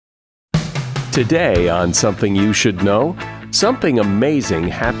Today on Something You Should Know, something amazing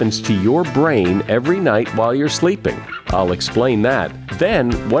happens to your brain every night while you're sleeping. I'll explain that.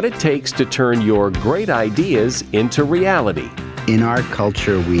 Then, what it takes to turn your great ideas into reality. In our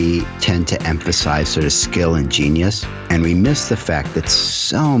culture, we tend to emphasize sort of skill and genius, and we miss the fact that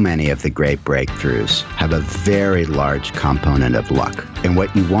so many of the great breakthroughs have a very large component of luck. And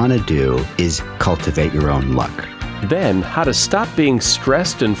what you want to do is cultivate your own luck. Then, how to stop being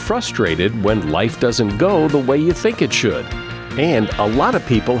stressed and frustrated when life doesn't go the way you think it should. And a lot of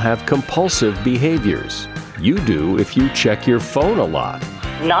people have compulsive behaviors. You do if you check your phone a lot.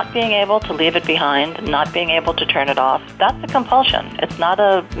 Not being able to leave it behind, not being able to turn it off, that's a compulsion. It's not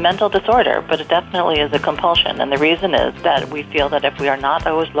a mental disorder, but it definitely is a compulsion. And the reason is that we feel that if we are not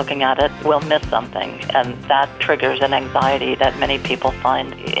always looking at it, we'll miss something. And that triggers an anxiety that many people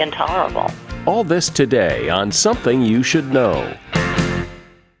find intolerable. All this today on Something You Should Know.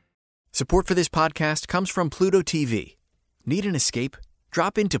 Support for this podcast comes from Pluto TV. Need an escape?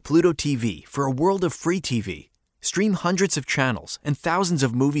 Drop into Pluto TV for a world of free TV. Stream hundreds of channels and thousands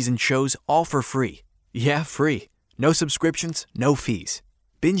of movies and shows all for free. Yeah, free. No subscriptions, no fees.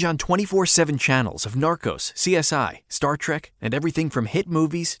 Binge on 24/7 channels of Narcos, CSI, Star Trek, and everything from hit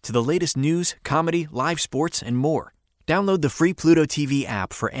movies to the latest news, comedy, live sports, and more. Download the free Pluto TV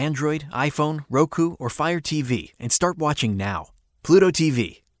app for Android, iPhone, Roku, or Fire TV and start watching now. Pluto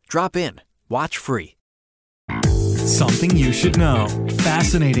TV. Drop in. Watch free. Something you should know.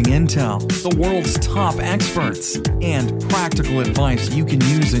 Fascinating intel, the world's top experts, and practical advice you can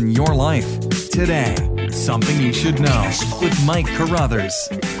use in your life. Today, Something You Should Know with Mike Carruthers.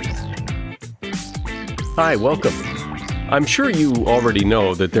 Hi, welcome. I'm sure you already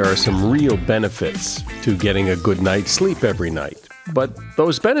know that there are some real benefits to getting a good night's sleep every night, but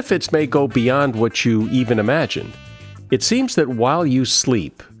those benefits may go beyond what you even imagined. It seems that while you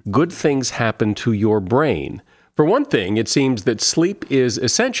sleep, good things happen to your brain. For one thing, it seems that sleep is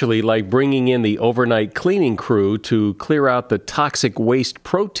essentially like bringing in the overnight cleaning crew to clear out the toxic waste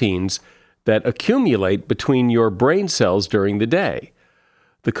proteins that accumulate between your brain cells during the day.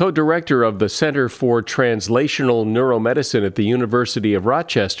 The co-director of the Center for Translational Neuromedicine at the University of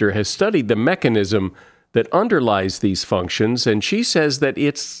Rochester has studied the mechanism that underlies these functions, and she says that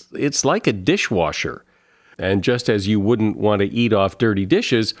it's like a dishwasher. And just as you wouldn't want to eat off dirty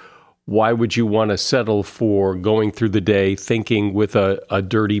dishes, why would you want to settle for going through the day thinking with a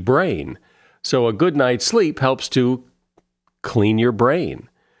dirty brain? So a good night's sleep helps to clean your brain.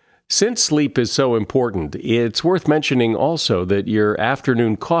 Since sleep is so important, it's worth mentioning also that your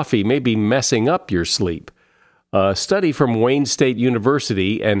afternoon coffee may be messing up your sleep. A study from Wayne State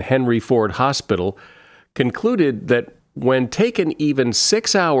University and Henry Ford Hospital concluded that when taken even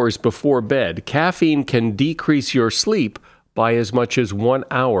 6 hours before bed, caffeine can decrease your sleep by as much as 1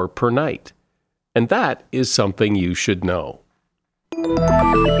 hour per night. And that is something you should know.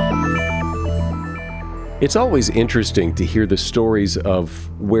 It's always interesting to hear the stories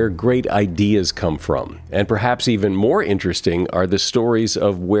of where great ideas come from. And perhaps even more interesting are the stories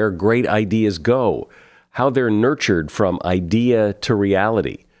of where great ideas go, how they're nurtured from idea to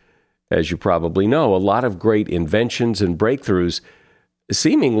reality. As you probably know, a lot of great inventions and breakthroughs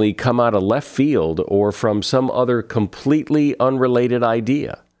seemingly come out of left field or from some other completely unrelated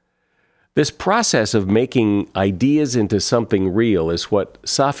idea. This process of making ideas into something real is what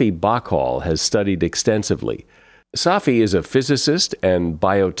Safi Bahcall has studied extensively. Safi is a physicist and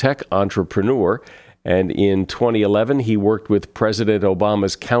biotech entrepreneur, and in 2011 he worked with President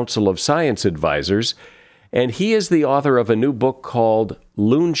Obama's Council of Science Advisors, and he is the author of a new book called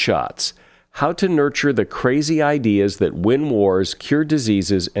Loonshots: How to Nurture the Crazy Ideas That Win Wars, Cure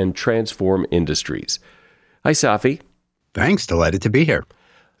Diseases, and Transform Industries. Hi, Safi. Thanks. Delighted to be here.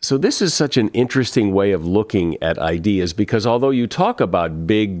 So this is such an interesting way of looking at ideas because although you talk about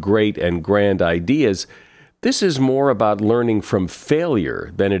big, great, and grand ideas, this is more about learning from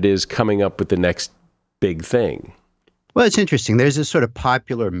failure than it is coming up with the next big thing. Well, it's interesting. There's this sort of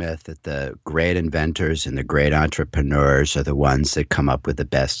popular myth that the great inventors and the great entrepreneurs are the ones that come up with the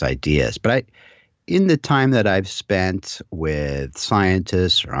best ideas. But in the time that I've spent with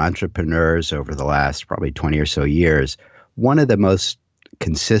scientists or entrepreneurs over the last probably 20 or so years, one of the most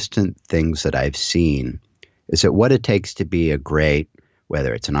consistent things that I've seen is that what it takes to be a great,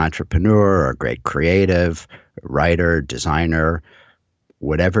 whether it's an entrepreneur or a great creative, writer, designer,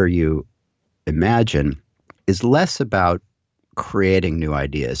 whatever you imagine, is less about creating new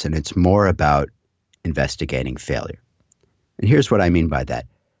ideas, and it's more about investigating failure. And here's what I mean by that.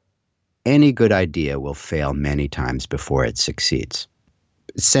 Any good idea will fail many times before it succeeds.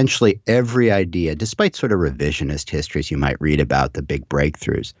 Essentially every idea, despite sort of revisionist histories you might read about the big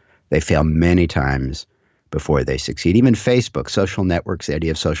breakthroughs, They fail many times before they succeed. Even Facebook, social networks, the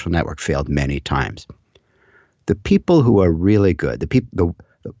idea of social network failed many times. The people who are really good,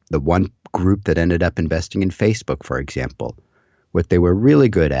 the one group that ended up investing in Facebook, for example, what they were really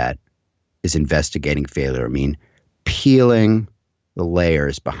good at is investigating failure. I mean, peeling the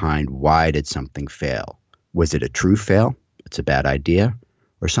layers behind why did something fail. Was it a true fail? It's a bad idea.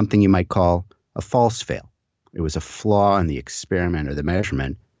 Or something you might call a false fail. It was a flaw in the experiment or the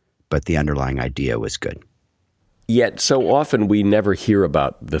measurement, but the underlying idea was good. Yet so often we never hear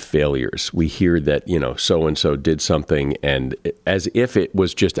about the failures. We hear that, so-and-so did something and as if it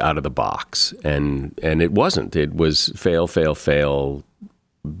was just out of the box. And it wasn't. It was fail, fail, fail,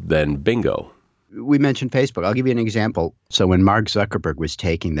 then bingo. We mentioned Facebook. I'll give you an example. So when Mark Zuckerberg was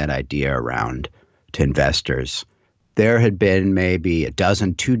taking that idea around to investors, there had been maybe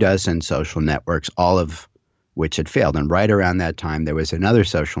 24 social networks, all of which had failed. And right around that time, there was another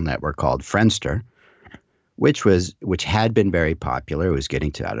social network called Friendster, which had been very popular. It was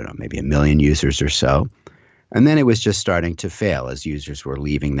getting to, maybe 1 million users or so. And then it was just starting to fail as users were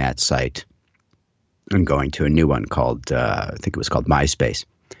leaving that site and going to a new one called, I think it was called MySpace.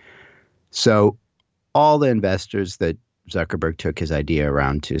 So all the investors that Zuckerberg took his idea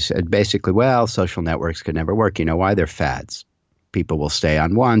around to said basically, well, social networks could never work. You know why? They're fads. People will stay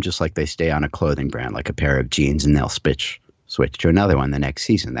on one just like they stay on a clothing brand, like a pair of jeans, and they'll switch to another one the next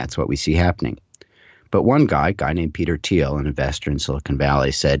season. That's what we see happening. But one guy named Peter Thiel, an investor in Silicon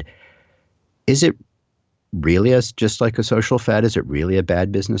Valley, said, is it really just like a social fad? Is it really a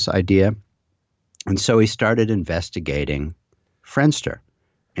bad business idea? And so he started investigating Friendster.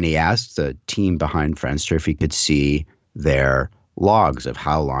 And he asked the team behind Friendster if he could see their logs of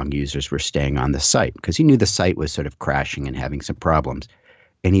how long users were staying on the site, because he knew the site was sort of crashing and having some problems.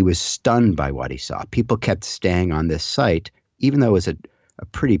 And he was stunned by what he saw. People kept staying on this site, even though it was a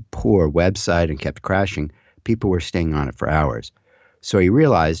pretty poor website and kept crashing. People were staying on it for hours. So he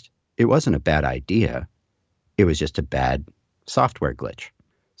realized it wasn't a bad idea. It was just a bad software glitch.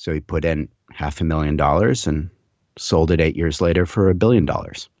 So he put in $500,000 and sold it 8 years later for $1 billion.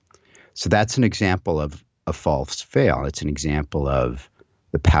 So that's an example of a false fail. It's an example of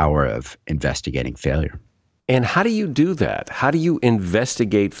the power of investigating failure. And how do you do that? How do you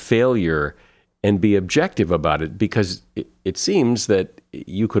investigate failure and be objective about it? Because it seems that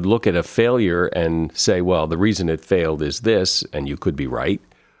you could look at a failure and say, well, the reason it failed is this, and you could be right.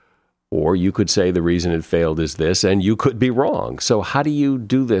 Or you could say the reason it failed is this, and you could be wrong. So how do you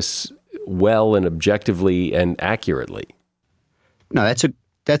do this well and objectively and accurately? No,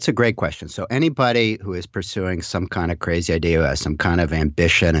 that's a great question. So anybody who is pursuing some kind of crazy idea, who has some kind of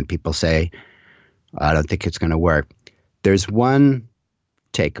ambition, and people say, I don't think it's going to work, there's one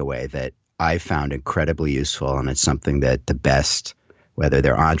takeaway that I found incredibly useful, and it's something that the best, whether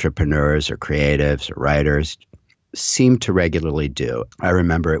they're entrepreneurs or creatives or writers, seem to regularly do. I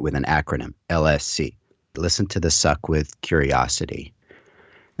remember it with an acronym, LSC. Listen to the suck with curiosity.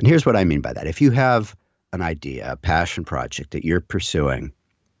 And here's what I mean by that. If you have an idea, a passion project that you're pursuing,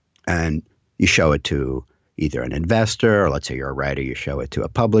 and you show it to either an investor, or let's say you're a writer, you show it to a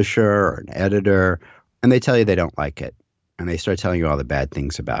publisher or an editor, and they tell you they don't like it, and they start telling you all the bad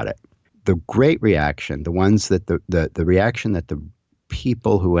things about it. The great reaction, the ones that the reaction that the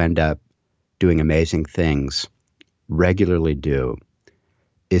people who end up doing amazing things regularly do,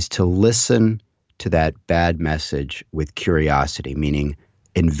 is to listen to that bad message with curiosity, meaning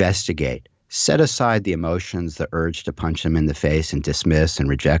investigate. Set aside the emotions, the urge to punch them in the face and dismiss and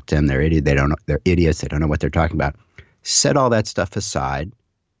reject them. They're idiots. They don't know what they're talking about. Set all that stuff aside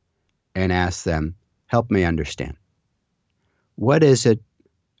and ask them, help me understand. What is it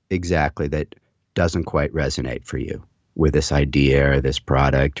exactly that doesn't quite resonate for you with this idea or this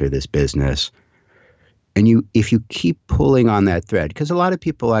product or this business? And if you keep pulling on that thread, because a lot of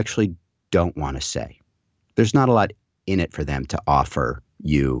people actually don't want to say. There's not a lot in it for them to offer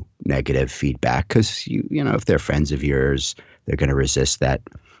you negative feedback, because if they're friends of yours, they're going to resist that.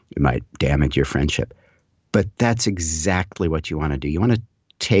 It might damage your friendship. But that's exactly what you want to do. You want to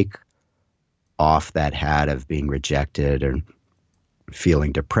take off that hat of being rejected or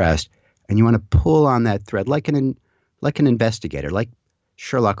feeling depressed, and you want to pull on that thread like an investigator, like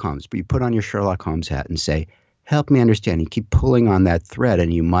Sherlock Holmes. But you put on your Sherlock Holmes hat and say, help me understand. You keep pulling on that thread,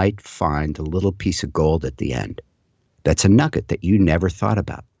 and you might find a little piece of gold at the end. That's a nugget that you never thought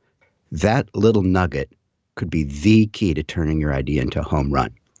about. That little nugget could be the key to turning your idea into a home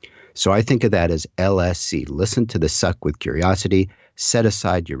run. So I think of that as LSC. Listen to the suck with curiosity. Set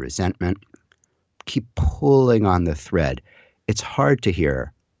aside your resentment. Keep pulling on the thread. It's hard to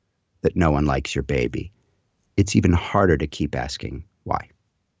hear that no one likes your baby. It's even harder to keep asking why.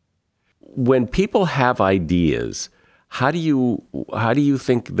 when people have ideas, how do you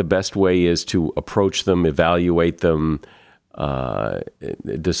think the best way is to approach them, evaluate them,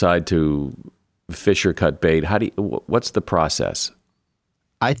 decide to fish or cut bait? What's the process?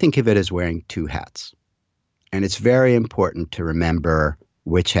 I think of it as wearing two hats. And it's very important to remember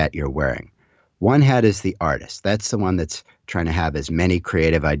which hat you're wearing. One hat is the artist. That's the one that's trying to have as many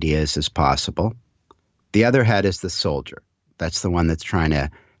creative ideas as possible. The other hat is the soldier. That's the one that's trying to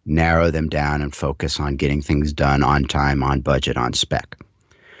narrow them down and focus on getting things done on time, on budget, on spec.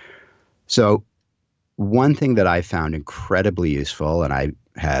 So one thing that I found incredibly useful, and I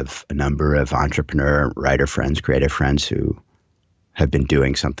have a number of entrepreneur, writer friends, creative friends who have been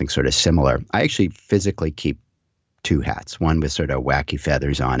doing something sort of similar. I actually physically keep two hats, one with sort of wacky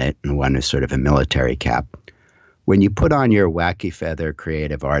feathers on it and one with sort of a military cap. When you put on your wacky feather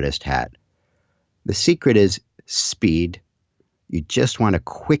creative artist hat, the secret is speed. You just want to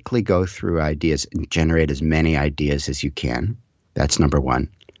quickly go through ideas and generate as many ideas as you can. That's number one.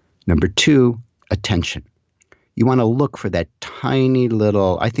 Number two, attention. You want to look for that tiny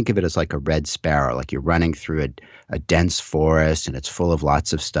little, I think of it as like a red sparrow, like you're running through a dense forest and it's full of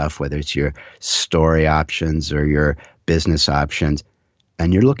lots of stuff, whether it's your story options or your business options.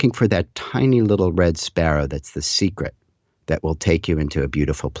 And you're looking for that tiny little red sparrow that's the secret that will take you into a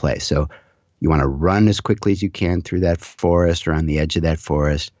beautiful place. So you want to run as quickly as you can through that forest or on the edge of that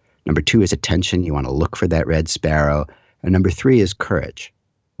forest. Number two is attention. You want to look for that red sparrow. And number three is courage.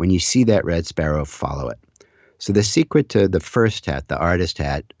 When you see that red sparrow, follow it. So the secret to the first hat, the artist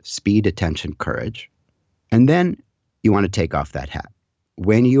hat, speed, attention, courage. And then you want to take off that hat.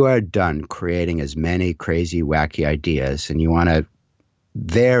 When you are done creating as many crazy, wacky ideas, and you want to,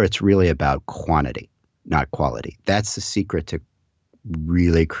 there it's really about quantity, not quality. That's the secret to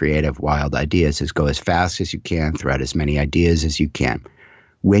really creative, wild ideas, is go as fast as you can, throw out as many ideas as you can.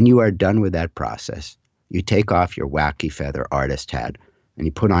 When you are done with that process, you take off your wacky feather artist hat and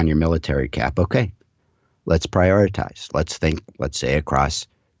you put on your military cap. Okay, let's prioritize. Let's think, let's say, across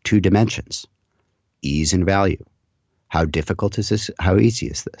two dimensions. Ease and value. How difficult is this? How easy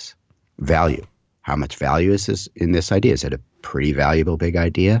is this? Value. How much value is this in this idea? Is it a pretty valuable big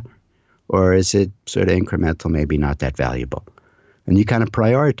idea? Or is it sort of incremental, maybe not that valuable? And you kind of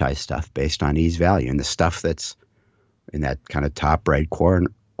prioritize stuff based on ease value. And the stuff that's in that kind of top right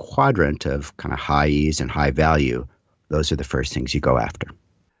quadrant of kind of high ease and high value, those are the first things you go after.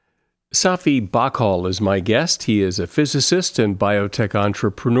 Safi Bahcall is my guest. He is a physicist and biotech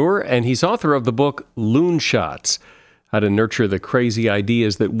entrepreneur, and he's author of the book Loon Shots: How to Nurture the Crazy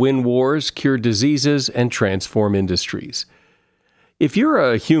Ideas That Win Wars, Cure Diseases, and Transform Industries. If you're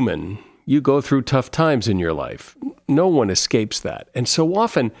a human, you go through tough times in your life. No one escapes that. And so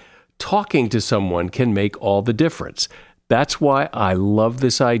often, talking to someone can make all the difference. That's why I love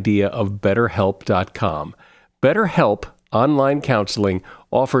this idea of BetterHelp.com. BetterHelp Online Counseling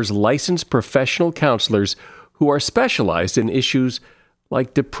offers licensed professional counselors who are specialized in issues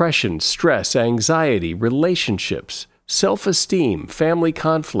like depression, stress, anxiety, relationships, self-esteem, family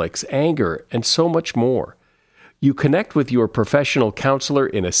conflicts, anger, and so much more. You connect with your professional counselor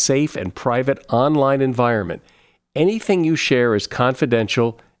in a safe and private online environment. Anything you share is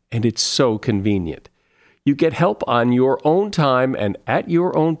confidential, and it's so convenient. You get help on your own time and at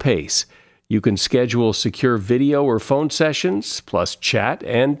your own pace. You can schedule secure video or phone sessions, plus chat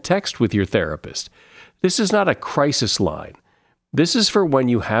and text with your therapist. This is not a crisis line. This is for when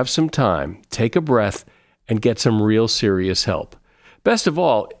you have some time, take a breath, and get some real serious help. Best of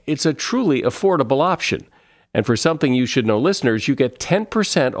all, it's a truly affordable option. And for Something You Should Know listeners, you get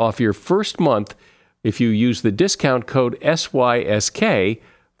 10% off your first month if you use the discount code SYSK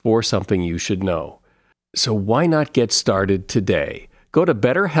for Something You Should Know. So why not get started today? Go to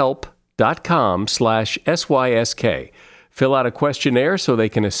BetterHelp.com/SYSK. Fill out a questionnaire so they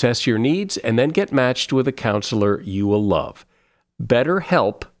can assess your needs and then get matched with a counselor you will love.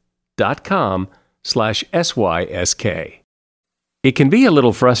 BetterHelp.com/SYSK. It can be a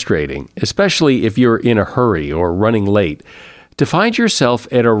little frustrating, especially if you're in a hurry or running late, to find yourself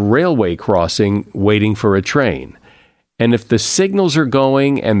at a railway crossing waiting for a train. And if the signals are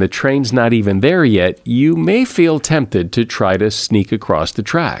going and the train's not even there yet, you may feel tempted to try to sneak across the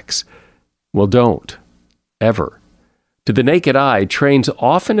tracks. Well, don't. Ever. To the naked eye, trains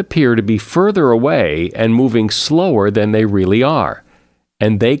often appear to be further away and moving slower than they really are.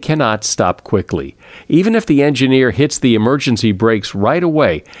 And they cannot stop quickly. Even if the engineer hits the emergency brakes right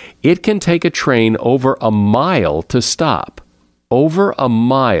away, it can take a train over a mile to stop. Over a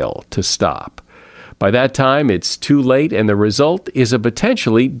mile to stop. By that time, it's too late, and the result is a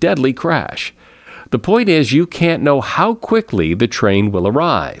potentially deadly crash. The point is, you can't know how quickly the train will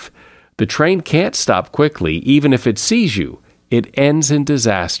arrive. The train can't stop quickly, even if it sees you. It ends in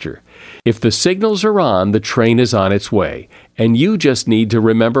disaster. If the signals are on, the train is on its way, and you just need to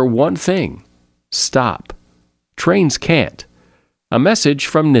remember one thing: stop. Trains can't. A message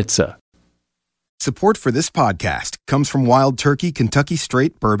from NHTSA. Support for this podcast comes from Wild Turkey Kentucky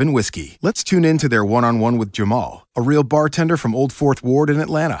Straight Bourbon Whiskey. Let's tune in to their one-on-one with Jamal, a real bartender from Old Fourth Ward in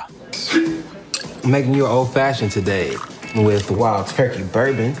Atlanta. I'm making you an old-fashioned today with Wild Turkey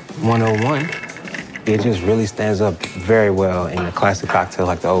Bourbon 101. It just really stands up very well in a classic cocktail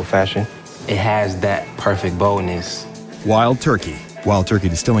like the old-fashioned. It has that perfect boldness. Wild Turkey. Wild Turkey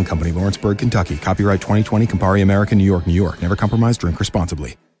Distilling Company, Lawrenceburg, Kentucky. Copyright 2020, Campari American, New York, New York. Never compromise, drink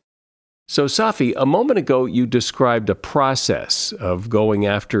responsibly. So, Safi, a moment ago you described a process of going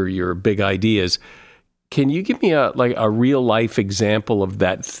after your big ideas. Can you give me a real-life example of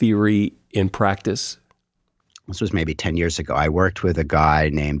that theory in practice? This was maybe 10 years ago. I worked with a guy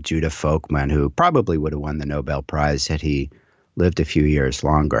named Judah Folkman, who probably would have won the Nobel Prize had he lived a few years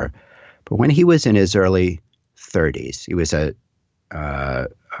longer. But when he was in his early 30s, he was a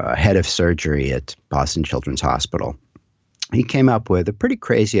head of surgery at Boston Children's Hospital. He came up with a pretty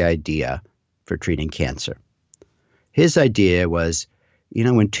crazy idea for treating cancer. His idea was,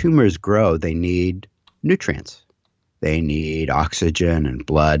 when tumors grow, they need nutrients. They need oxygen and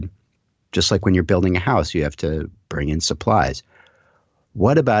blood. Just like when you're building a house, you have to bring in supplies.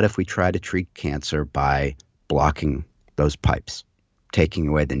 What about if we try to treat cancer by blocking those pipes, taking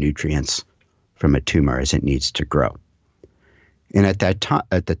away the nutrients from a tumor as it needs to grow? And at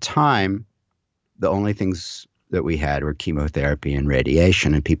the time, the only things that we had were chemotherapy and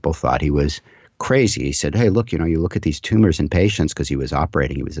radiation, and people thought he was crazy. He said, hey, look, you look at these tumors in patients, because he was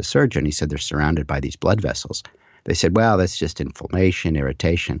operating, he was a surgeon. He said they're surrounded by these blood vessels. They said, well, that's just inflammation,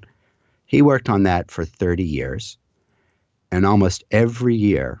 irritation. He worked on that for 30 years, and almost every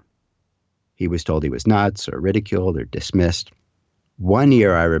year he was told he was nuts or ridiculed or dismissed. One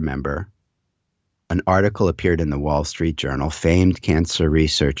year, I remember, an article appeared in the Wall Street Journal, famed cancer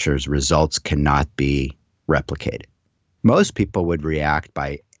researchers' results cannot be replicated. Most people would react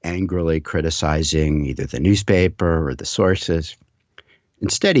by angrily criticizing either the newspaper or the sources.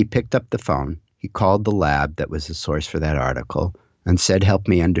 Instead, he picked up the phone, he called the lab that was the source for that article, and said, help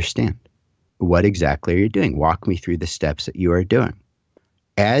me understand. What exactly are you doing? Walk me through the steps that you are doing.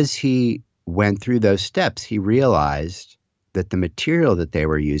 As he went through those steps, he realized that the material that they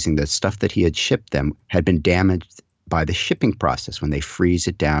were using, the stuff that he had shipped them, had been damaged by the shipping process when they freeze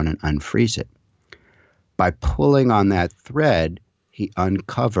it down and unfreeze it. By pulling on that thread, he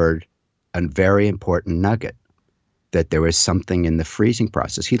uncovered a very important nugget, that there was something in the freezing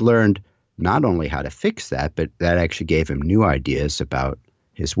process. He learned not only how to fix that, but that actually gave him new ideas about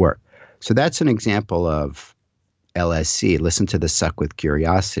his work. So that's an example of LSC, listen to the suck with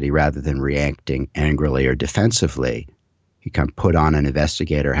curiosity rather than reacting angrily or defensively. He kind of put on an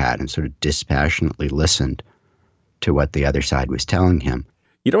investigator hat and sort of dispassionately listened to what the other side was telling him.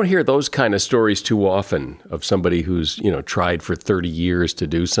 You don't hear those kind of stories too often of somebody who's, tried for 30 years to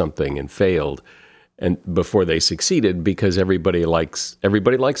do something and failed and before they succeeded, because everybody likes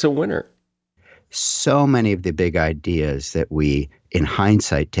a winner. So many of the big ideas that we, in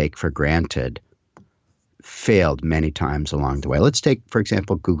hindsight, take for granted failed many times along the way. Let's take, for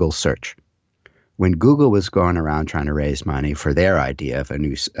example, Google search. When Google was going around trying to raise money for their idea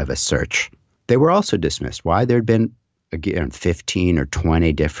of a search, they were also dismissed. Why? There'd been, again, 15 or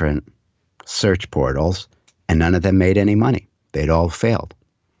 20 different search portals, and none of them made any money. They'd all failed.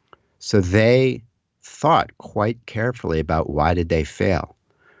 So they thought quite carefully about why did they fail.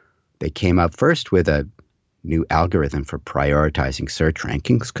 They came up first with a new algorithm for prioritizing search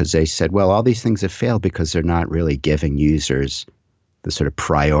rankings, because they said, well, all these things have failed because they're not really giving users the sort of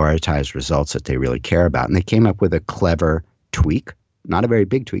prioritized results that they really care about. And they came up with a clever tweak, not a very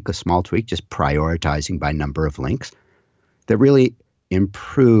big tweak, a small tweak, just prioritizing by number of links, that really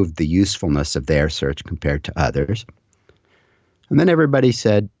improved the usefulness of their search compared to others. And then everybody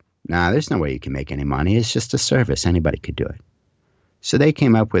said, nah, there's no way you can make any money. It's just a service. Anybody could do it. So they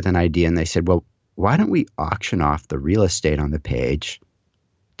came up with an idea, and they said, well, why don't we auction off the real estate on the page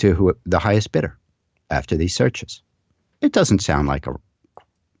to the highest bidder after these searches? It doesn't sound like a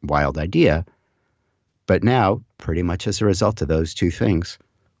wild idea, but now, pretty much as a result of those two things,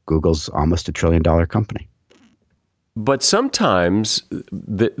 Google's almost $1 trillion company. But sometimes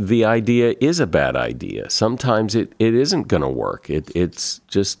the idea is a bad idea. Sometimes it isn't going to work. It's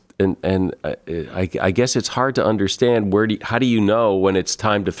just, and I guess it's hard to understand how do you know when it's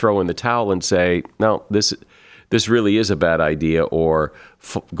time to throw in the towel and say, no, this really is a bad idea, or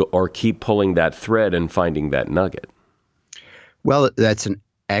keep pulling that thread and finding that nugget. Well, that's an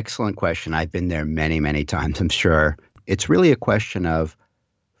excellent question. I've been there many, many times, I'm sure. It's really a question of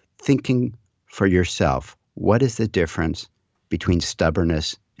thinking for yourself. What is the difference between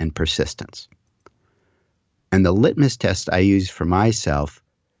stubbornness and persistence? And the litmus test I use for myself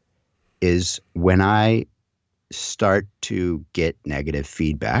is when I start to get negative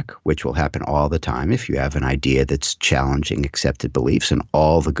feedback, which will happen all the time if you have an idea that's challenging accepted beliefs, and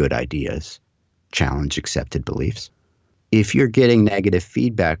all the good ideas challenge accepted beliefs. If you're getting negative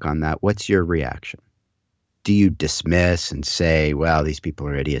feedback on that, what's your reaction? Do you dismiss and say, well, these people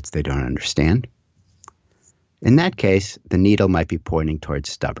are idiots, they don't understand? In that case, the needle might be pointing towards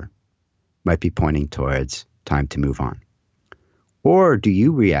stubborn, might be pointing towards time to move on. Or do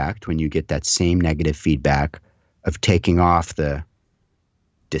you react when you get that same negative feedback of taking off the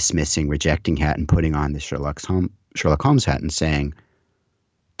dismissing, rejecting hat and putting on the Sherlock Holmes hat and saying,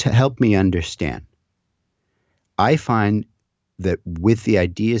 to help me understand? I find that with the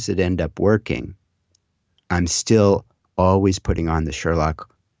ideas that end up working, I'm still always putting on the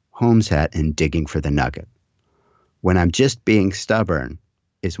Sherlock Holmes hat and digging for the nugget. When I'm just being stubborn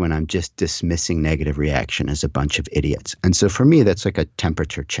is when I'm just dismissing negative reaction as a bunch of idiots. And so for me, that's like a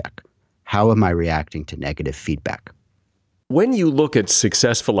temperature check. How am I reacting to negative feedback? When you look at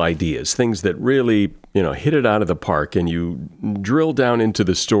successful ideas, things that really, hit it out of the park, and you drill down into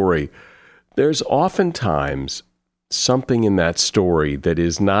the story, there's oftentimes something in that story that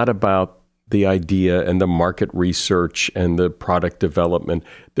is not about the idea and the market research and the product development.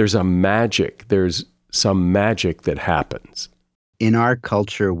 There's some magic that happens. In our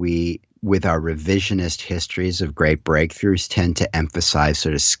culture, we, with our revisionist histories of great breakthroughs, tend to emphasize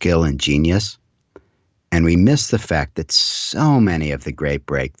sort of skill and genius. And we miss the fact that so many of the great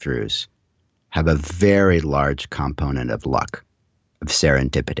breakthroughs have a very large component of luck, of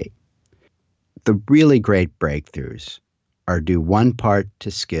serendipity. The really great breakthroughs are due one part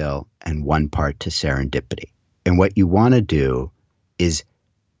to skill and one part to serendipity. And what you want to do is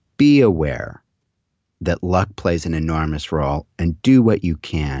be aware that luck plays an enormous role and do what you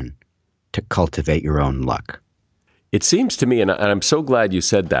can to cultivate your own luck. It seems to me, and I'm so glad you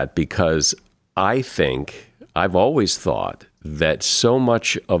said that, because I've always thought that so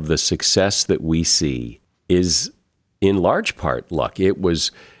much of the success that we see is in large part luck.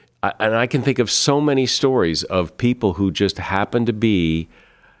 And I can think of so many stories of people who just happened to be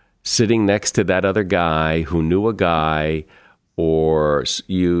sitting next to that other guy who knew a guy, or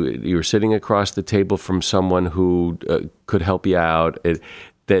you were sitting across the table from someone who could help you out.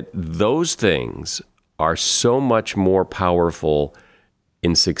 That those things are so much more powerful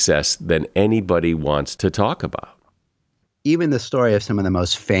in success than anybody wants to talk about. Even the story of some of the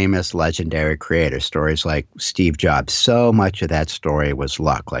most famous legendary creators, stories like Steve Jobs, so much of that story was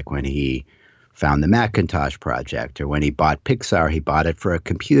luck. Like when he found the Macintosh project, or when he bought Pixar, he bought it for a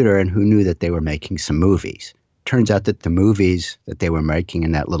computer, and who knew that they were making some movies? Turns out that the movies that they were making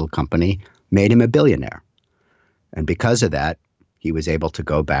in that little company made him a billionaire. And because of that, he was able to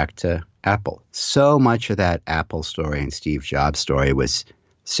go back to Apple. So much of that Apple story and Steve Jobs story was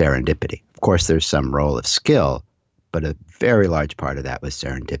serendipity. Of course, there's some role of skill, but a very large part of that was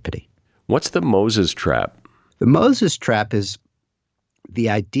serendipity. What's the Moses trap? The Moses trap is the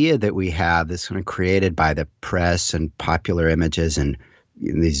idea that we have that's kind of created by the press and popular images and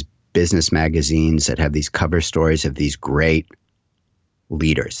these business magazines that have these cover stories of these great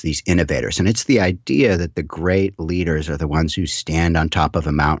leaders, these innovators. And it's the idea that the great leaders are the ones who stand on top of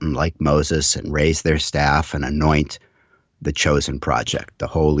a mountain like Moses and raise their staff and anoint the chosen project, the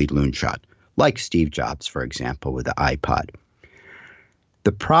holy loonshot, like Steve Jobs, for example, with the iPod.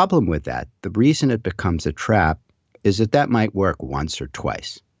 The problem with that, the reason it becomes a trap, is that might work once or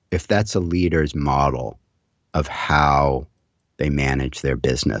twice. If that's a leader's model of how they manage their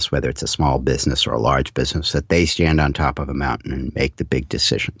business, whether it's a small business or a large business, that they stand on top of a mountain and make the big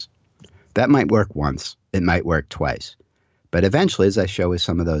decisions. That might work once. It might work twice. But eventually, as I show with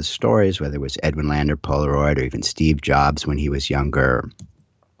some of those stories, whether it was Edwin Lander Polaroid or even Steve Jobs when he was younger,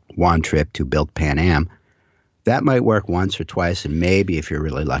 Juan Trippe who built Pan Am, that might work once or twice, and maybe if you're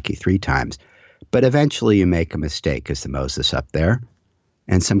really lucky 3 times. But eventually you make a mistake as the Moses up there,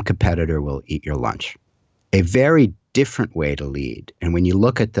 and some competitor will eat your lunch. A very different way to lead. And when you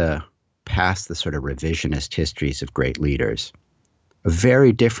look at the sort of revisionist histories of great leaders, a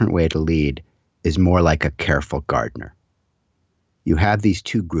very different way to lead is more like a careful gardener. You have these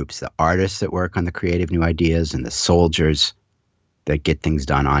two groups, the artists that work on the creative new ideas and the soldiers that get things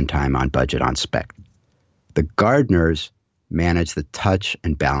done on time, on budget, on spec. The gardeners manage the touch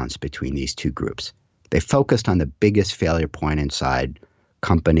and balance between these two groups. They focused on the biggest failure point inside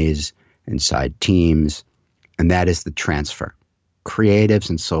companies, inside teams, and that is the transfer. creatives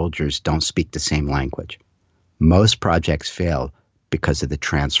and soldiers don't speak the same language. Most projects fail because of the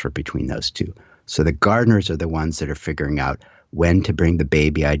transfer between those two. So the gardeners are the ones that are figuring out when to bring the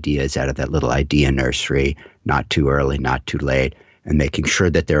baby ideas out of that little idea nursery, not too early, not too late, and making sure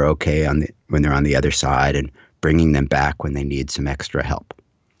that they're okay when they're on the other side and bringing them back when they need some extra help.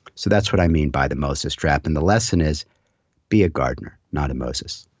 So that's what I mean by the Moses trap. And the lesson is, be a gardener, not a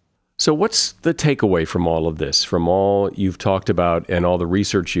Moses. So what's the takeaway from all of this, from all you've talked about and all the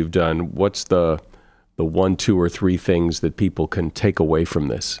research you've done? What's the 1, 2, or 3 things that people can take away from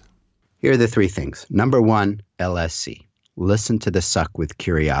this? Here are the 3 things. Number 1, LSC. Listen to the suck with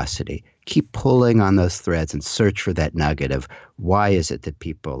curiosity. Keep pulling on those threads and search for that nugget of why is it that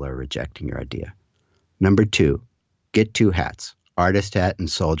people are rejecting your idea. Number 2, get 2 hats, artist hat and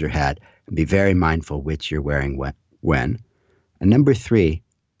soldier hat, and be very mindful which you're wearing when. And number 3,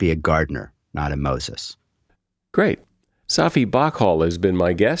 be a gardener, not a Moses. Great. Safi Bahcall has been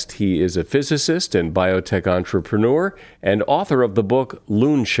my guest. He is a physicist and biotech entrepreneur and author of the book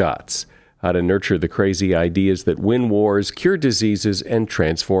Loon Shots: How to Nurture the Crazy Ideas That Win Wars, Cure Diseases, and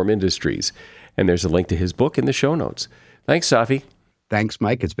Transform Industries. And there's a link to his book in the show notes. Thanks, Safi. Thanks,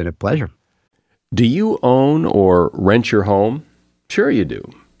 Mike. It's been a pleasure. Do you own or rent your home? Sure you do.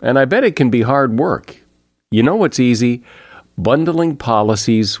 And I bet it can be hard work. You know what's easy? Bundling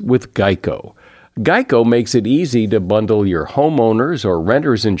policies with Geico. Geico makes it easy to bundle your homeowner's or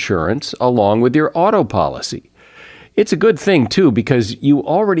renter's insurance along with your auto policy. It's a good thing, too, because you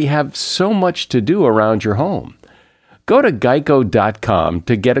already have so much to do around your home. Go to geico.com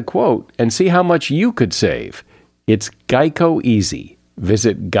to get a quote and see how much you could save. It's Geico Easy.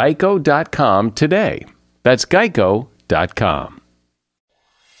 Visit geico.com today. That's geico.com.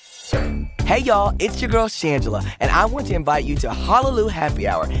 Hey y'all, it's your girl Shangela, and I want to invite you to Hallelujah Happy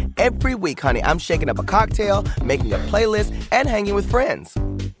Hour. Every week, honey, I'm shaking up a cocktail, making a playlist, and hanging with friends.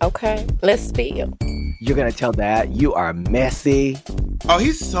 Okay, let's spill. You're gonna tell Dad you are messy. Oh,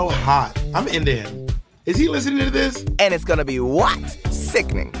 he's so hot. I'm into him. Is he listening to this? And it's gonna be what?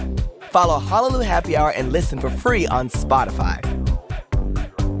 Sickening. Follow Hallelujah Happy Hour and listen for free on Spotify.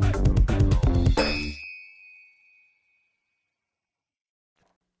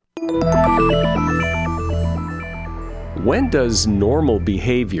 When does normal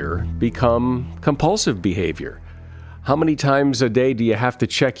behavior become compulsive behavior? How many times a day do you have to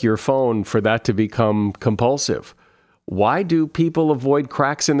check your phone for that to become compulsive? Why do people avoid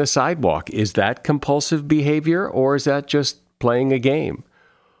cracks in the sidewalk? Is that compulsive behavior, or is that just playing a game?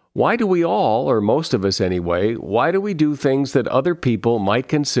 Why do we all, or most of us anyway, why do we do things that other people might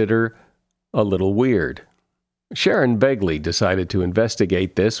consider a little weird? Sharon Begley decided to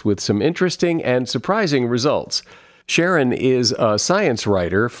investigate this with some interesting and surprising results. Sharon is a science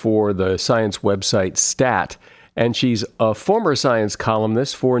writer for the science website STAT, and she's a former science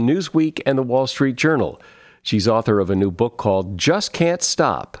columnist for Newsweek and the Wall Street Journal. She's author of a new book called Just Can't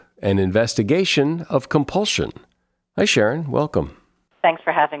Stop, an investigation of compulsion. Hi, Sharon. Welcome. Thanks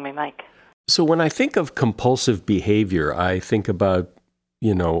for having me, Mike. So when I think of compulsive behavior, I think about,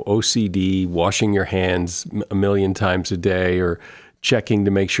 OCD, washing your hands a million times a day, or checking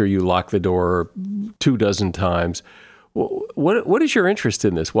to make sure you lock the door 24 times. What is your interest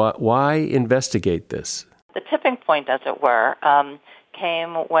in this? Why investigate this? The tipping point, as it were,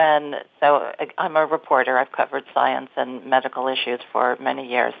 came when, I'm a reporter. I've covered science and medical issues for many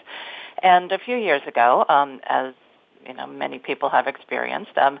years. And a few years ago, as many people have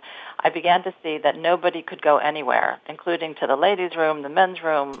experienced, I began to see that nobody could go anywhere, including to the ladies' room, the men's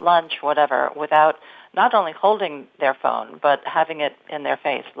room, lunch, whatever, without not only holding their phone, but having it in their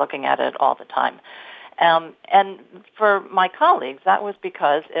face, looking at it all the time. And for my colleagues, that was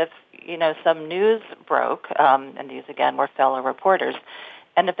because if, some news broke, and these, again, were fellow reporters,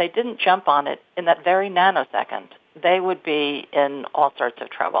 and if they didn't jump on it in that very nanosecond, they would be in all sorts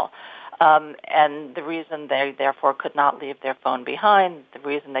of trouble. And the reason they, therefore, could not leave their phone behind, the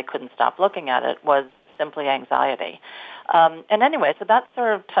reason they couldn't stop looking at it, was simply anxiety. And anyway, so that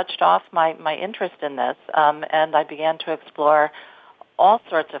sort of touched off my interest in this, and I began to explore all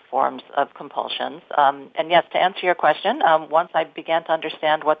sorts of forms of compulsions. And yes, to answer your question, once I began to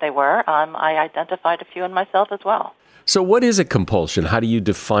understand what they were, I identified a few in myself as well. So what is a compulsion? How do you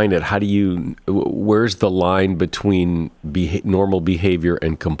define it? Where's the line between normal behavior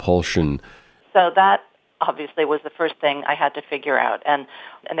and compulsion? So that obviously was the first thing I had to figure out. And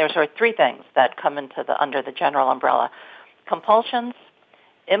there are sort of 3 things that come under the general umbrella: compulsions,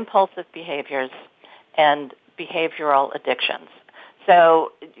 impulsive behaviors, and behavioral addictions.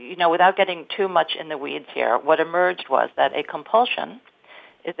 So, without getting too much in the weeds here, what emerged was that a compulsion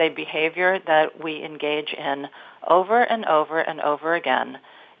is a behavior that we engage in over and over and over again,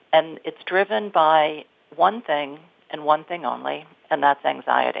 and it's driven by one thing and one thing only, and that's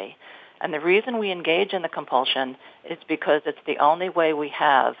anxiety. And the reason we engage in the compulsion is because it's the only way we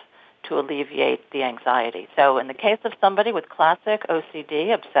have to alleviate the anxiety. So in the case of somebody with classic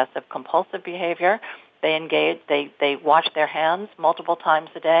OCD, obsessive compulsive behavior, they wash their hands multiple times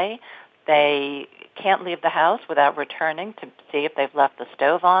a day. They can't leave the house without returning to see if they've left the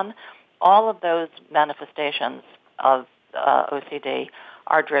stove on. All of those manifestations of OCD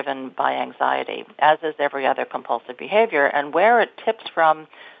are driven by anxiety, as is every other compulsive behavior. And where it tips from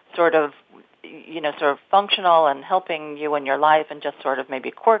sort of functional and helping you in your life and just sort of maybe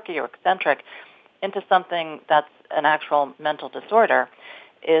quirky or eccentric into something that's an actual mental disorder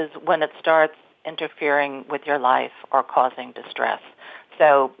is when it starts interfering with your life or causing distress.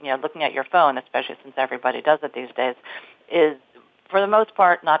 So, looking at your phone, especially since everybody does it these days, is for the most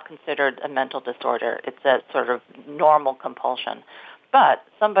part not considered a mental disorder. It's a sort of normal compulsion. But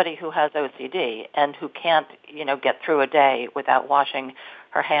somebody who has OCD and who can't, get through a day without washing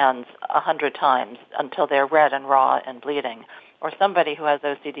her hands 100 times until they're red and raw and bleeding, or somebody who has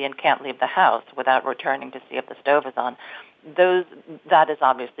OCD and can't leave the house without returning to see if the stove is on, that is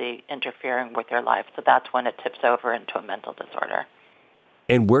obviously interfering with their life. So that's when it tips over into a mental disorder.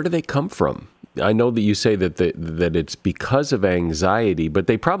 And where do they come from? I know that you say that it's because of anxiety, but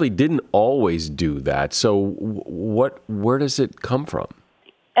they probably didn't always do that. So where does it come from?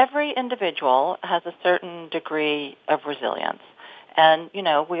 Every individual has a certain degree of resilience. And,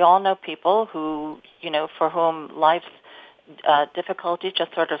 we all know people who, for whom life's difficulties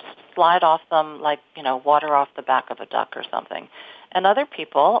just sort of slide off them like, water off the back of a duck or something. And other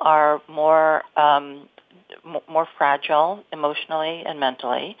people are more fragile emotionally and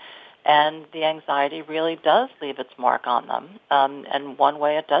mentally, and the anxiety really does leave its mark on them. And one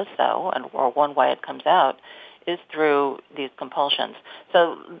way it does so, or one way it comes out, is through these compulsions.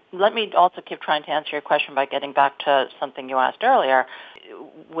 So let me also keep trying to answer your question by getting back to something you asked earlier,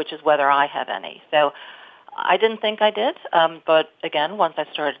 which is whether I have any. So I didn't think I did, but again, once I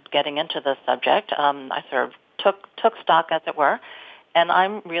started getting into the subject, I sort of took stock, as it were, and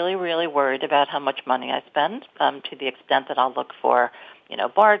I'm really, really worried about how much money I spend, to the extent that I'll look for,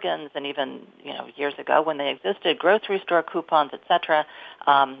 bargains, and even, years ago when they existed, grocery store coupons, etc.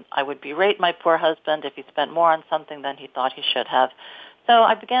 I would berate my poor husband if he spent more on something than he thought he should have. So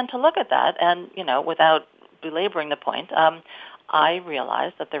I began to look at that, and, without belaboring the point, I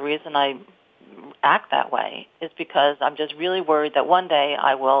realized that the reason I act that way is because I'm just really worried that one day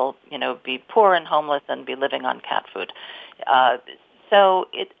I will, be poor and homeless and be living on cat food. So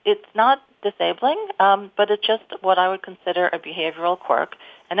it's not disabling, but it's just what I would consider a behavioral quirk.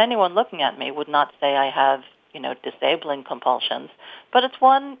 And anyone looking at me would not say I have, disabling compulsions. But it's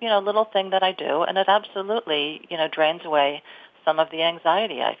one, little thing that I do, and it absolutely, drains away some of the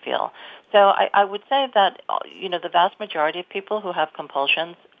anxiety I feel. So I would say that, the vast majority of people who have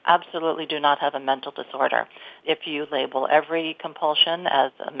compulsions absolutely do not have a mental disorder. If you label every compulsion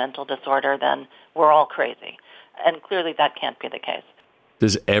as a mental disorder, then we're all crazy. And clearly that can't be the case.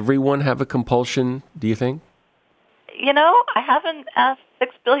 Does everyone have a compulsion, do you think? I haven't asked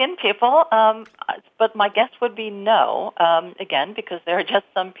 6 billion people, but my guess would be no, again, because there are just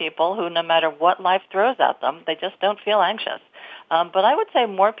some people who, no matter what life throws at them, they just don't feel anxious. But I would say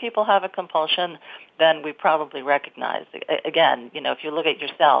more people have a compulsion than we probably recognize. Again, if you look at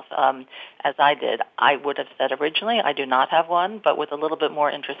yourself, as I did, I would have said originally I do not have one, but with a little bit more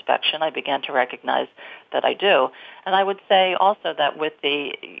introspection, I began to recognize that I do. And I would say also that with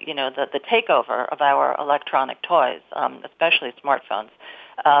the takeover of our electronic toys, especially smartphones,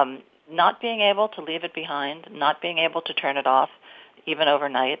 not being able to leave it behind, not being able to turn it off, even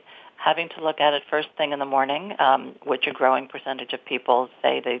overnight, having to look at it first thing in the morning, which a growing percentage of people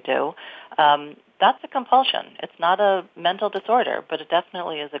say they do, that's a compulsion. It's not a mental disorder, but it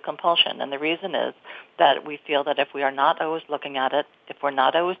definitely is a compulsion. And the reason is that we feel that if we are not always looking at it, if we're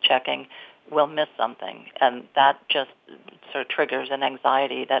not always checking, we'll miss something. And that just sort of triggers an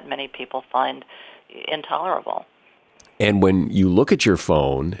anxiety that many people find intolerable. And when you look at your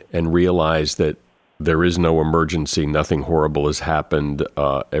phone and realize that there is no emergency, nothing horrible has happened,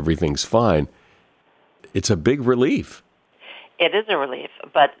 everything's fine, it's a big relief. It is a relief,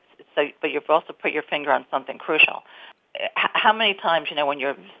 but you've also put your finger on something crucial. How many times, when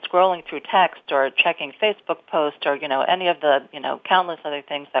you're scrolling through text or checking Facebook posts or, any of the, countless other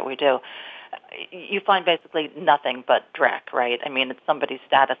things that we do, you find basically nothing but dreck, right? I mean, it's somebody's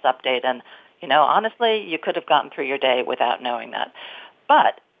status update, and, honestly, you could have gotten through your day without knowing that.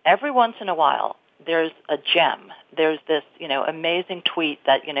 But every once in a while, there's a gem. There's this, amazing tweet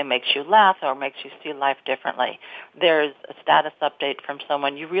that, makes you laugh or makes you see life differently. There's a status update from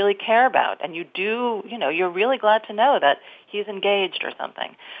someone you really care about, and you're really glad to know that he's engaged or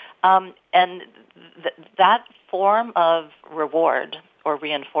something. And that form of reward or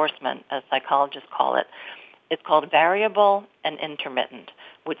reinforcement, as psychologists call it, it's called variable and intermittent,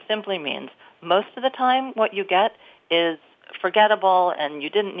 which simply means most of the time what you get is forgettable and you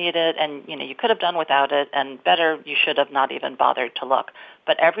didn't need it and you could have done without it, and better you should have not even bothered to look.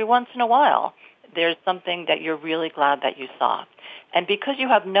 But every once in a while there's something that you're really glad that you saw. And because you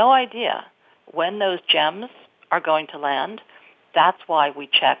have no idea when those gems are going to land, that's why we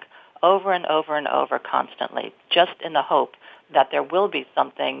check over and over and over constantly, just in the hope that there will be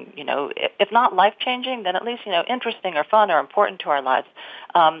something, if not life-changing, then at least, interesting or fun or important to our lives.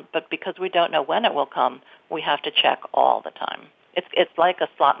 But because we don't know when it will come, we have to check all the time. It's like a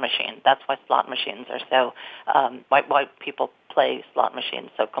slot machine. That's why slot machines are so, why people play slot machines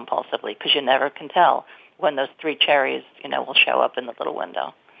so compulsively, because you never can tell when those 3 cherries, will show up in the little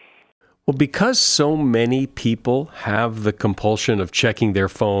window. Well, because so many people have the compulsion of checking their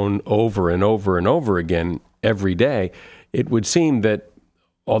phone over and over and over again every day, it would seem that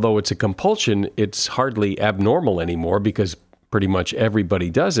although it's a compulsion, it's hardly abnormal anymore because pretty much everybody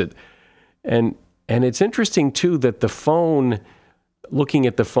does it. And it's interesting, too, that looking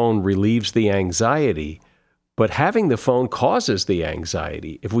at the phone relieves the anxiety, but having the phone causes the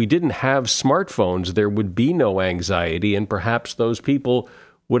anxiety. If we didn't have smartphones, there would be no anxiety, and perhaps those people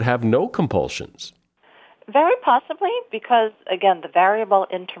would have no compulsions. Very possibly, because, again, the variable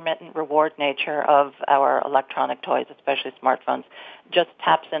intermittent reward nature of our electronic toys, especially smartphones, just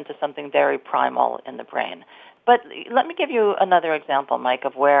taps into something very primal in the brain. But let me give you another example, Mike,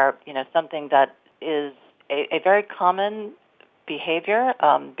 of where, something that is a very common behavior,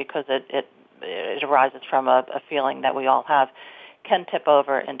 because it arises from a feeling that we all have, can tip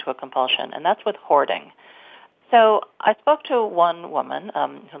over into a compulsion, and that's with hoarding. So I spoke to one woman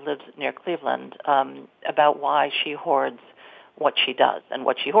who lives near Cleveland about why she hoards what she does. And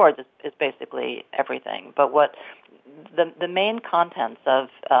what she hoards is basically everything. But what the main contents of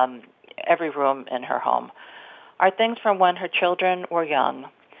every room in her home are things from when her children were young,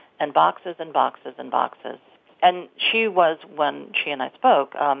 and boxes and boxes and boxes. And she was, when she and I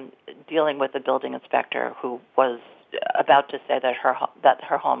spoke, dealing with a building inspector who was about to say that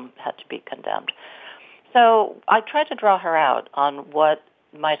her home had to be condemned. So I tried to draw her out on what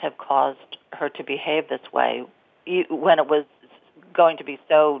might have caused her to behave this way when it was going to be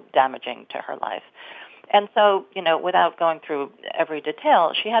so damaging to her life. And so, without going through every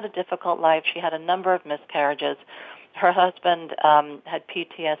detail, she had a difficult life. She had a number of miscarriages. Her husband had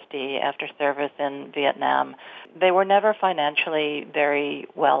PTSD after service in Vietnam. They were never financially very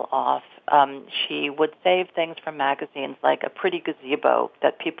well off. She would save things from magazines like a pretty gazebo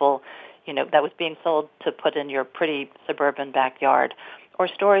that people that was being sold to put in your pretty suburban backyard, or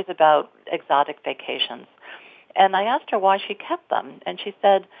stories about exotic vacations. And I asked her why she kept them, and she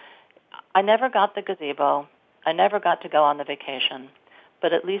said, I never got the gazebo, I never got to go on the vacation,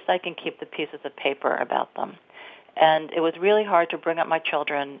 but at least I can keep the pieces of paper about them. And it was really hard to bring up my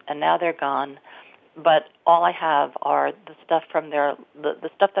children, and now they're gone, but all I have are the stuff from the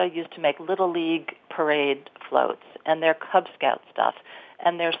stuff that I used to make Little League parade floats, and their Cub Scout stuff,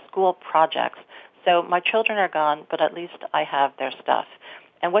 and their school projects. So my children are gone, but at least I have their stuff.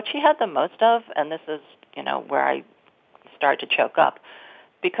 And what she had the most of, and this is, where I start to choke up,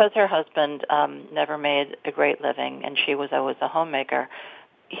 because her husband never made a great living and she was always a homemaker,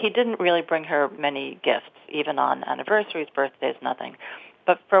 he didn't really bring her many gifts, even on anniversaries, birthdays, nothing.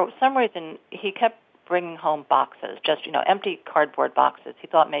 But for some reason, he kept bringing home boxes, just, empty cardboard boxes. He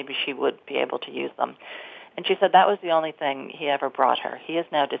thought maybe she would be able to use them. And she said that was the only thing he ever brought her. He is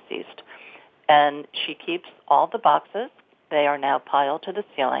now deceased. And she keeps all the boxes. They are now piled to the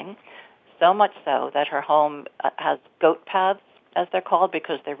ceiling, so much so that her home has goat paths, as they're called,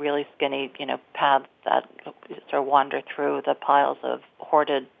 because they're really skinny, paths that sort of wander through the piles of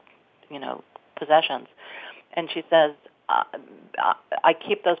hoarded, possessions. And she says, I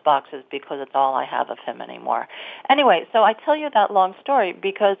keep those boxes because it's all I have of him anymore. Anyway, so I tell you that long story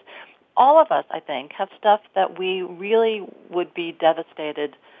because all of us, I think, have stuff that we really would be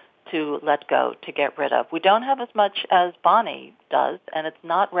devastated to let go, to get rid of. We don't have as much as Bonnie does, and it's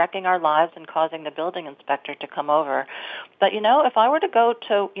not wrecking our lives and causing the building inspector to come over. But, if I were to go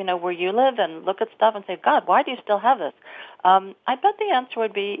to, where you live and look at stuff and say, God, why do you still have this? I bet the answer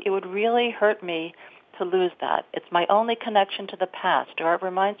would be it would really hurt me to to lose that. It's my only connection to the past, or it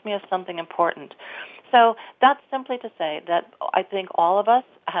reminds me of something important. So that's simply to say that I think all of us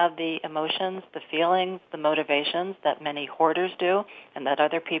have the emotions, the feelings, the motivations that many hoarders do and that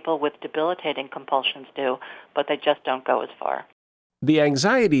other people with debilitating compulsions do, but they just don't go as far. The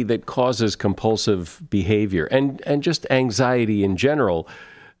anxiety that causes compulsive behavior and just anxiety in general,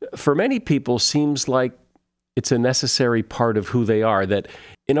 for many people seems like it's a necessary part of who they are. That,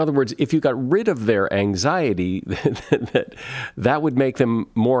 in other words, if you got rid of their anxiety, that would make them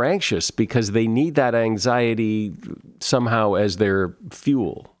more anxious because they need that anxiety somehow as their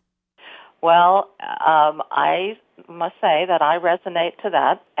fuel. Well, I must say that I resonate to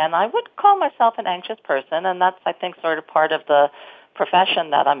that, and I would call myself an anxious person, and that's, I think, sort of part of the profession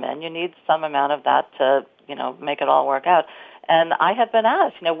that I'm in. You need some amount of that to, make it all work out. And I have been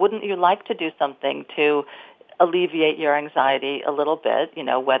asked, wouldn't you like to do something to alleviate your anxiety a little bit,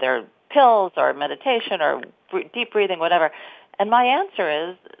 whether pills or meditation or deep breathing, whatever. And my answer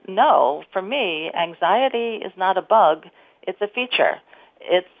is no. For me, anxiety is not a bug. It's a feature.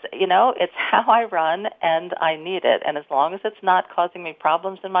 It's how I run, and I need it. And as long as it's not causing me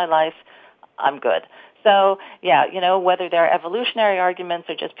problems in my life, I'm good. So, yeah, whether they're evolutionary arguments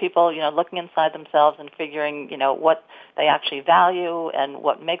or just people, looking inside themselves and figuring, what they actually value and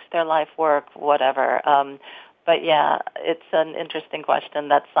what makes their life work, whatever. But yeah, it's an interesting question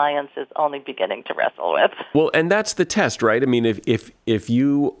that science is only beginning to wrestle with. Well, and that's the test, right? I mean, if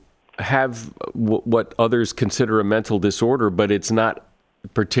you have what others consider a mental disorder, but it's not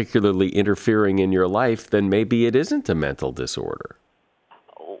particularly interfering in your life, then maybe it isn't a mental disorder.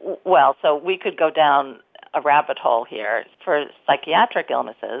 Well, so we could go down a rabbit hole here. For psychiatric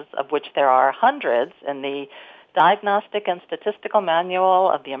illnesses, of which there are hundreds in the Diagnostic and Statistical Manual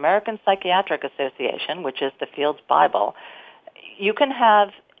of the American Psychiatric Association, which is the field's Bible, you can have,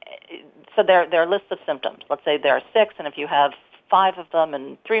 so there are lists of symptoms. Let's say there are 6, and if you have 5 of them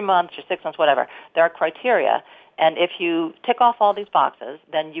in 3 months or 6 months, whatever, there are criteria. And if you tick off all these boxes,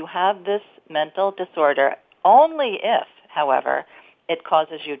 then you have this mental disorder only if, however, it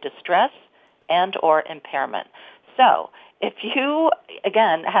causes you distress and or impairment. So if you,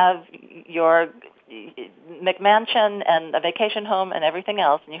 again, have your McMansion and a vacation home and everything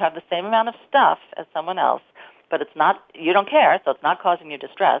else, and you have the same amount of stuff as someone else, but it's not, you don't care, so it's not causing you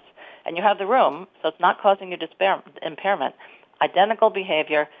distress, and you have the room, so it's not causing you impairment, identical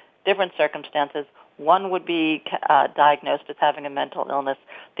behavior, different circumstances, one would be diagnosed as having a mental illness,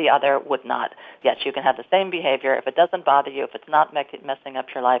 the other would not. Yes, you can have the same behavior. If it doesn't bother you, if it's not messing up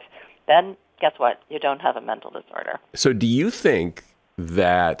your life, then guess what? You don't have a mental disorder. So do you think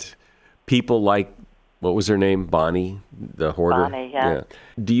that people like, what was her name, Bonnie, the hoarder? Bonnie, yeah.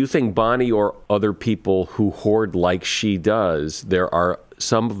 Do you think Bonnie or other people who hoard like she does, there are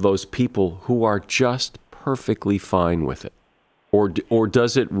some of those people who are just perfectly fine with it? Or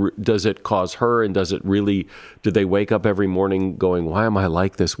does it cause her, and do they wake up every morning going, why am I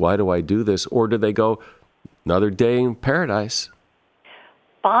like this? Why do I do this? Or do they go, another day in paradise?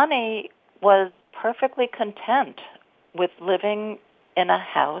 Bonnie was perfectly content with living in a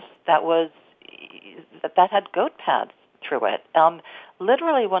house that had goat paths through it.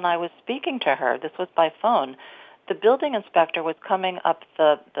 Literally, when I was speaking to her, this was by phone, the building inspector was coming up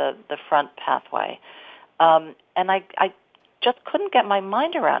the front pathway. And I just couldn't get my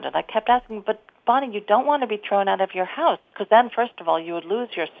mind around it. I kept asking, but Bonnie, you don't want to be thrown out of your house, because then, first of all, you would lose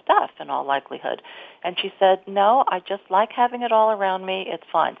your stuff in all likelihood. And she said, no, I just like having it all around me. It's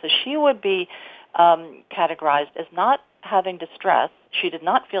fine. So she would be categorized as not having distress. She did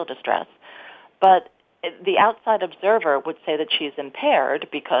not feel distress. But the outside observer would say that she's impaired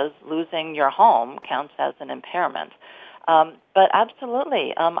because losing your home counts as an impairment. But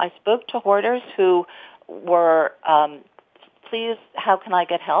absolutely, I spoke to hoarders who were, please, how can I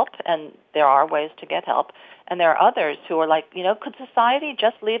get help? And there are ways to get help. And there are others who are like, could society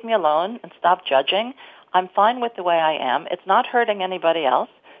just leave me alone and stop judging? I'm fine with the way I am. It's not hurting anybody else.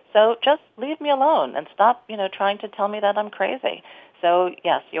 So just leave me alone and stop, trying to tell me that I'm crazy. So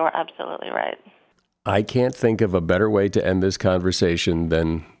yes, you're absolutely right. I can't think of a better way to end this conversation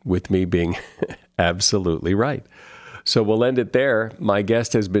than with me being absolutely right. So we'll end it there. My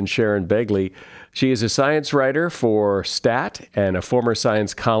guest has been Sharon Begley. She is a science writer for STAT and a former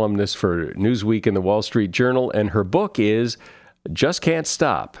science columnist for Newsweek and the Wall Street Journal. And her book is Just Can't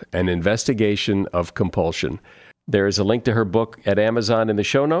Stop, An Investigation of Compulsion. There is a link to her book at Amazon in the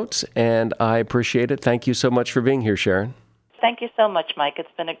show notes, and I appreciate it. Thank you so much for being here, Sharon. Thank you so much, Mike. It's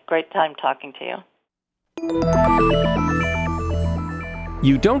been a great time talking to you.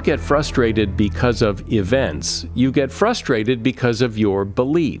 You don't get frustrated because of events. You get frustrated because of your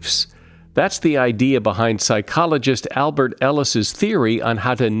beliefs. That's the idea behind psychologist Albert Ellis's theory on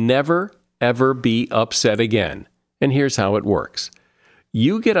how to never, ever be upset again. And here's how it works.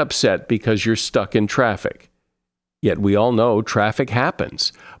 You get upset because you're stuck in traffic. Yet we all know traffic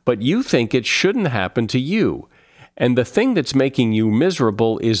happens, but you think it shouldn't happen to you. And the thing that's making you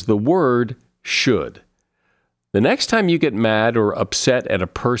miserable is the word should. The next time you get mad or upset at a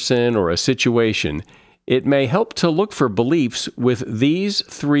person or a situation, it may help to look for beliefs with these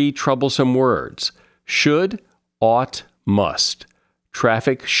 3 troublesome words: should, ought, must.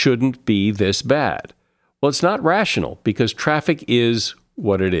 Traffic shouldn't be this bad. Well, it's not rational because traffic is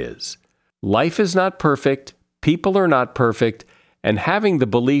what it is. Life is not perfect, people are not perfect, and having the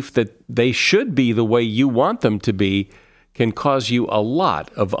belief that they should be the way you want them to be can cause you a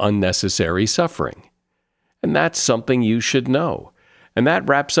lot of unnecessary suffering. And that's something you should know. And that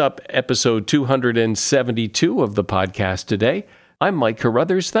wraps up episode 272 of the podcast today. I'm Mike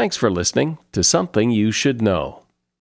Carruthers. Thanks for listening to Something You Should Know.